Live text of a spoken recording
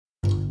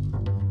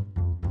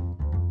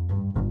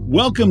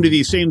Welcome to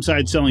the Same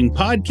Side Selling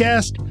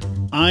Podcast.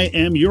 I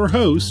am your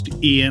host,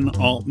 Ian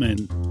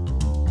Altman.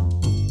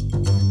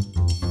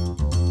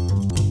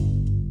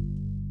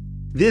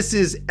 This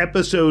is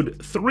episode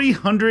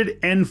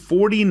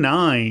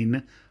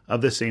 349 of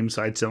the Same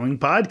Side Selling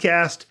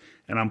Podcast,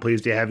 and I'm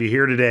pleased to have you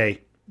here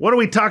today. What are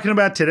we talking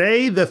about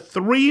today? The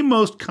 3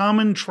 most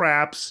common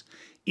traps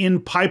in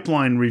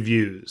pipeline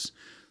reviews.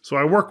 So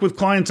I work with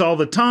clients all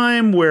the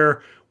time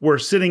where we're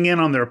sitting in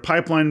on their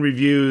pipeline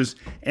reviews,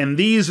 and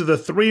these are the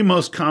 3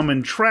 most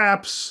common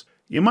traps.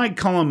 You might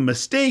call them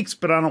mistakes,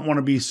 but I don't want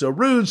to be so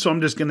rude, so I'm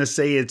just going to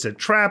say it's a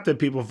trap that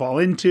people fall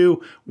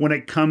into when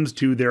it comes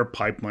to their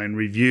pipeline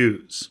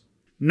reviews.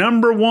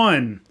 Number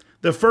 1,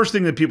 the first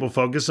thing that people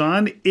focus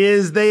on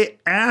is they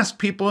ask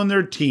people in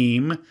their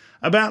team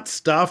about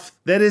stuff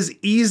that is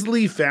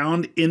easily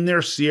found in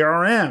their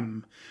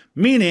CRM.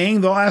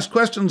 Meaning they'll ask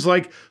questions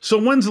like, so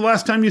when's the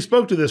last time you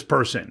spoke to this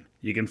person?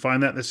 You can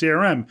find that in the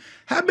CRM.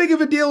 How big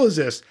of a deal is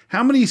this?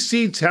 How many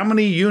seats? How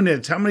many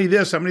units? How many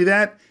this? How many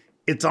that?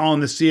 It's all in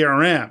the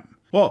CRM.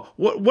 Well,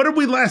 what did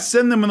we last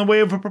send them in the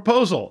way of a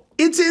proposal?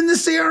 It's in the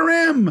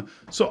CRM.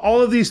 So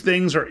all of these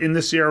things are in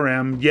the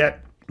CRM,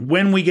 yet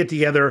when we get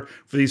together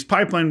for these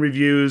pipeline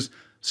reviews,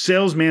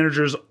 sales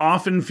managers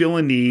often feel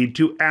a need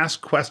to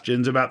ask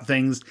questions about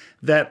things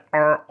that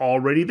are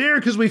already there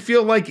because we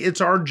feel like it's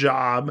our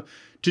job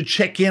to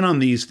check in on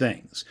these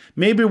things.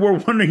 Maybe we're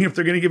wondering if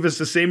they're going to give us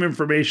the same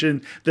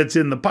information that's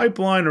in the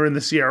pipeline or in the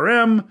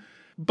CRM,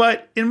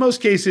 but in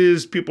most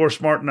cases, people are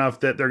smart enough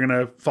that they're going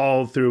to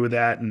follow through with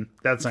that, and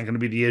that's not going to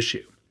be the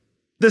issue.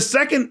 The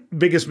second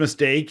biggest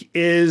mistake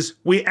is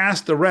we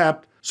ask the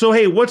rep, so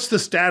hey, what's the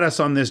status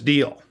on this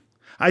deal?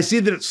 I see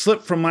that it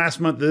slipped from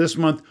last month to this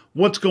month.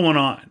 What's going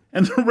on?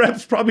 And the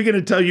rep's probably going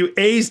to tell you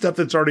stuff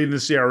that's already in the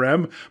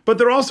CRM, but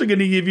they're also going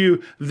to give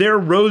you their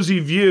rosy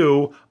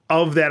view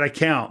of that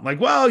account.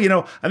 Like, well,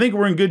 I think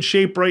we're in good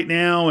shape right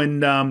now.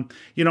 And, I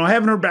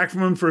haven't heard back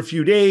from him for a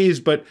few days,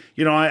 but,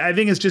 I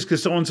think it's just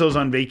because so-and-so's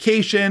on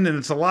vacation. And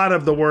it's a lot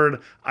of the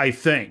word, I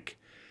think.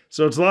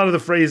 So it's a lot of the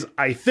phrase,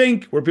 I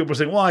think, where people are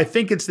saying, well, I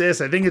think it's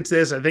this, I think it's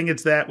this, I think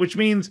it's that, which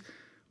means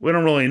we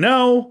don't really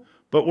know,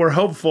 but we're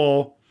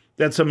hopeful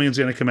that something's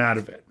going to come out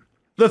of it.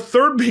 The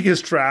third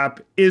biggest trap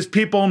is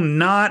people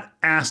not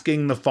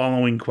asking the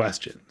following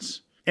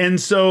questions. And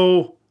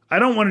so I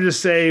don't want to just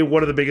say,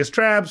 what are the biggest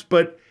traps,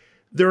 but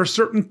there are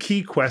certain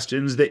key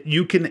questions that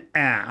you can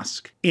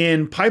ask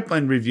in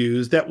pipeline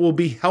reviews that will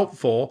be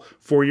helpful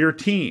for your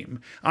team.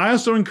 I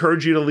also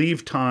encourage you to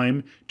leave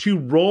time to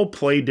role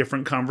play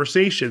different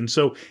conversations.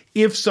 So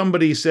if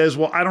somebody says,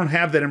 well, I don't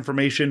have that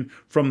information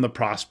from the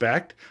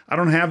prospect, I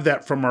don't have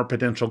that from our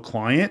potential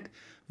client,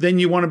 then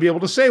you want to be able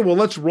to say, well,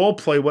 let's role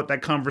play what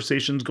that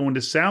conversation is going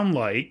to sound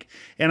like.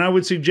 And I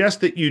would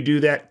suggest that you do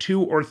that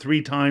 2 or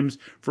 3 times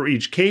for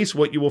each case.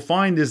 What you will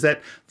find is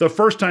that the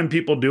first time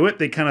people do it,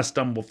 they kind of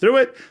stumble through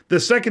it. The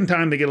second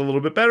time they get a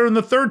little bit better. And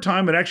the third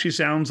time, it actually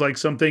sounds like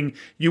something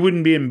you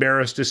wouldn't be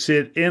embarrassed to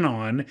sit in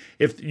on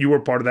if you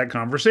were part of that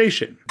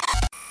conversation.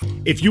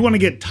 If you want to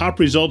get top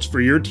results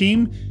for your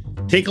team,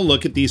 take a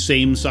look at the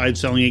Same Side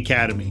Selling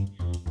Academy.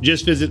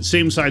 Just visit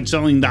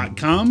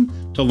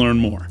samesideselling.com to learn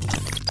more.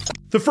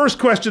 The first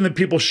question that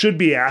people should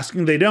be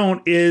asking, they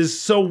don't, is,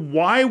 so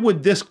why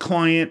would this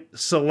client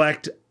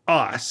select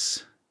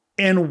us?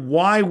 And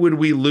why would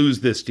we lose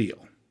this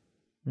deal?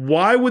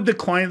 Why would the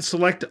client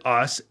select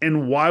us?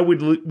 And why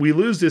would we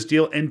lose this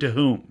deal, and to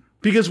whom?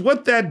 Because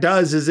what that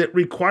does is it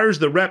requires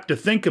the rep to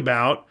think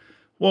about,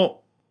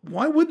 well,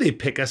 why would they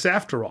pick us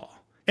after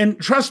all? And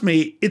trust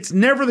me, it's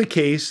never the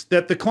case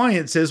that the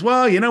client says,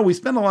 well, we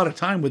spend a lot of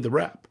time with the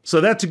rep,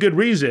 so that's a good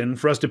reason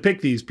for us to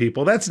pick these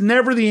people. That's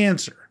never the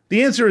answer.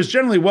 The answer is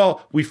generally,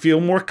 well, we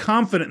feel more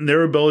confident in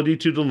their ability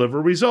to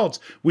deliver results.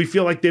 We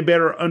feel like they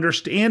better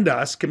understand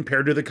us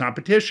compared to the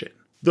competition.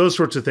 Those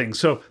sorts of things.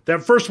 So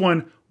that first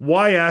one,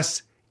 why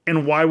us,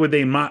 and why would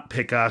they not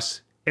pick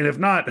us? And if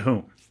not,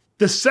 whom?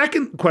 The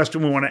second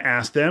question we want to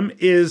ask them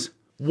is,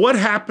 what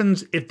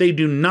happens if they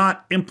do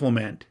not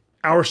implement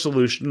our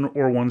solution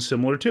or one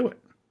similar to it?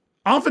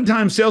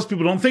 Oftentimes,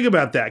 salespeople don't think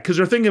about that because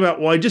they're thinking about,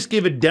 well, I just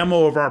gave a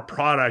demo of our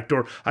product,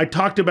 or I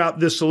talked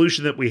about this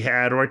solution that we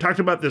had, or I talked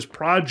about this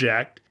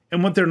project.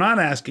 And what they're not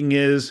asking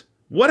is,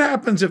 what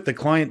happens if the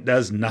client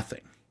does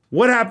nothing?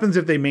 What happens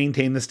if they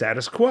maintain the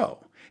status quo?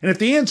 And if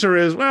the answer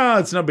is, well,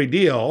 it's no big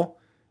deal,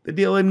 the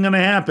deal isn't going to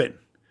happen.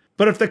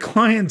 But if the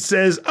client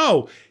says,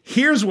 oh,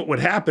 here's what would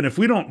happen if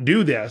we don't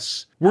do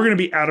this, we're going to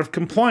be out of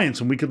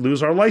compliance and we could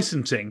lose our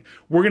licensing.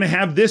 We're going to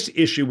have this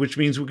issue, which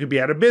means we could be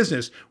out of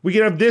business. We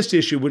could have this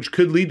issue, which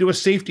could lead to a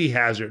safety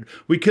hazard.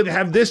 We could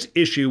have this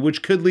issue,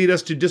 which could lead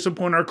us to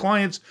disappoint our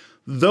clients.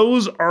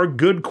 Those are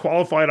good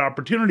qualified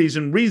opportunities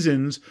and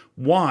reasons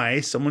why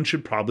someone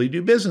should probably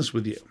do business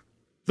with you.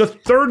 The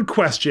third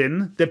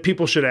question that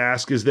people should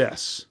ask is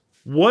this: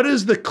 what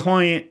does the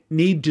client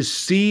need to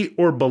see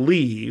or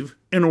believe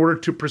in order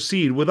to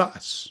proceed with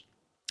us?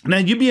 Now,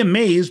 you'd be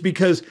amazed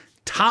because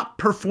top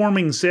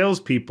performing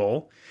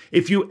salespeople,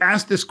 if you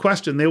ask this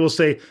question, they will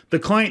say the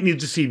client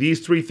needs to see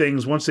these 3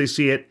 things. Once they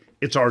see it,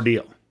 it's our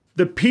deal.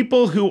 The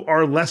people who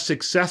are less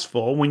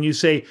successful, when you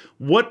say,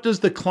 what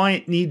does the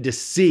client need to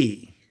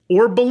see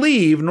or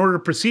believe in order to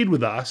proceed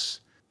with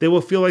us, they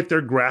will feel like they're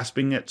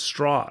grasping at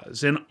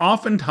straws. And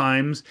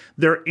oftentimes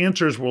their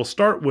answers will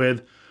start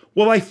with,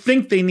 well, I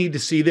think they need to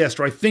see this,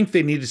 or I think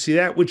they need to see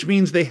that, which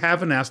means they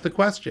haven't asked the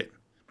question.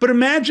 But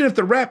imagine if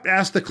the rep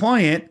asked the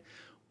client,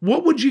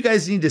 what would you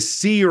guys need to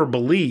see or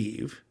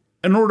believe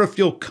in order to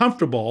feel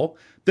comfortable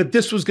that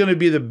this was going to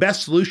be the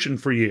best solution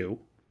for you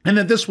and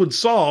that this would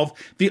solve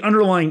the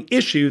underlying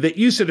issue that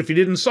you said if you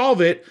didn't solve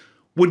it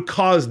would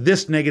cause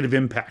this negative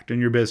impact on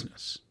your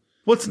business?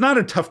 Well, it's not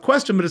a tough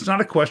question, but it's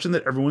not a question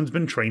that everyone's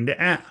been trained to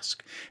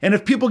ask. And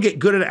if people get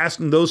good at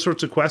asking those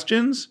sorts of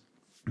questions,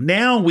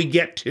 now we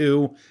get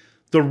to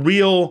the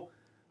real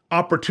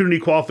opportunity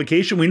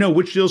qualification. We know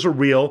which deals are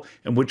real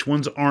and which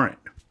ones aren't.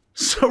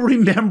 So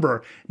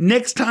remember,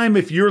 next time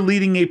if you're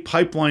leading a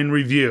pipeline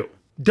review,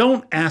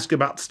 don't ask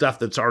about stuff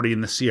that's already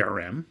in the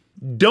CRM.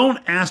 Don't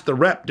ask the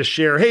rep to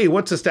share, hey,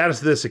 what's the status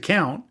of this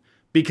account?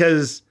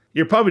 Because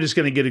you're probably just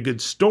going to get a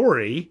good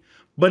story.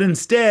 But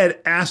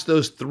instead, ask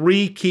those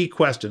 3 key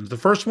questions. The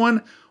first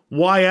one,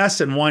 why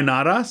us and why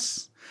not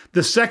us?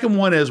 The second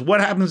one is,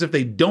 what happens if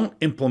they don't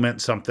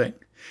implement something?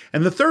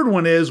 And the third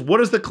one is, what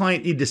does the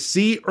client need to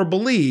see or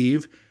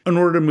believe in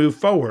order to move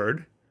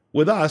forward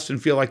with us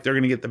and feel like they're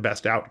going to get the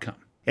best outcome?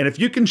 And if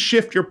you can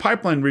shift your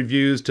pipeline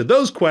reviews to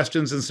those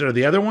questions instead of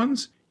the other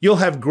ones, you'll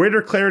have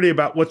greater clarity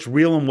about what's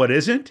real and what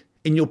isn't,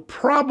 and you'll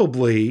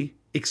probably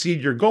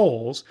exceed your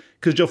goals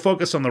because you'll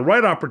focus on the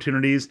right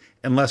opportunities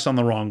and less on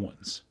the wrong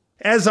ones.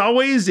 As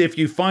always, if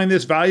you find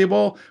this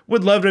valuable,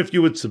 would love it if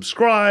you would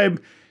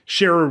subscribe,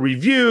 share a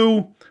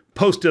review,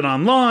 post it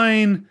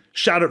online,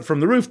 shout it from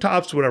the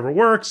rooftops, whatever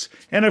works.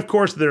 And of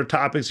course, if there are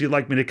topics you'd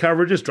like me to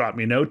cover, just drop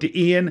me a note to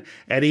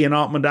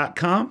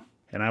ian@ianaltman.com.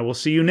 And I will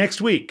see you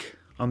next week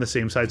on the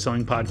Same Side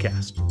Selling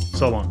Podcast.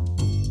 So long.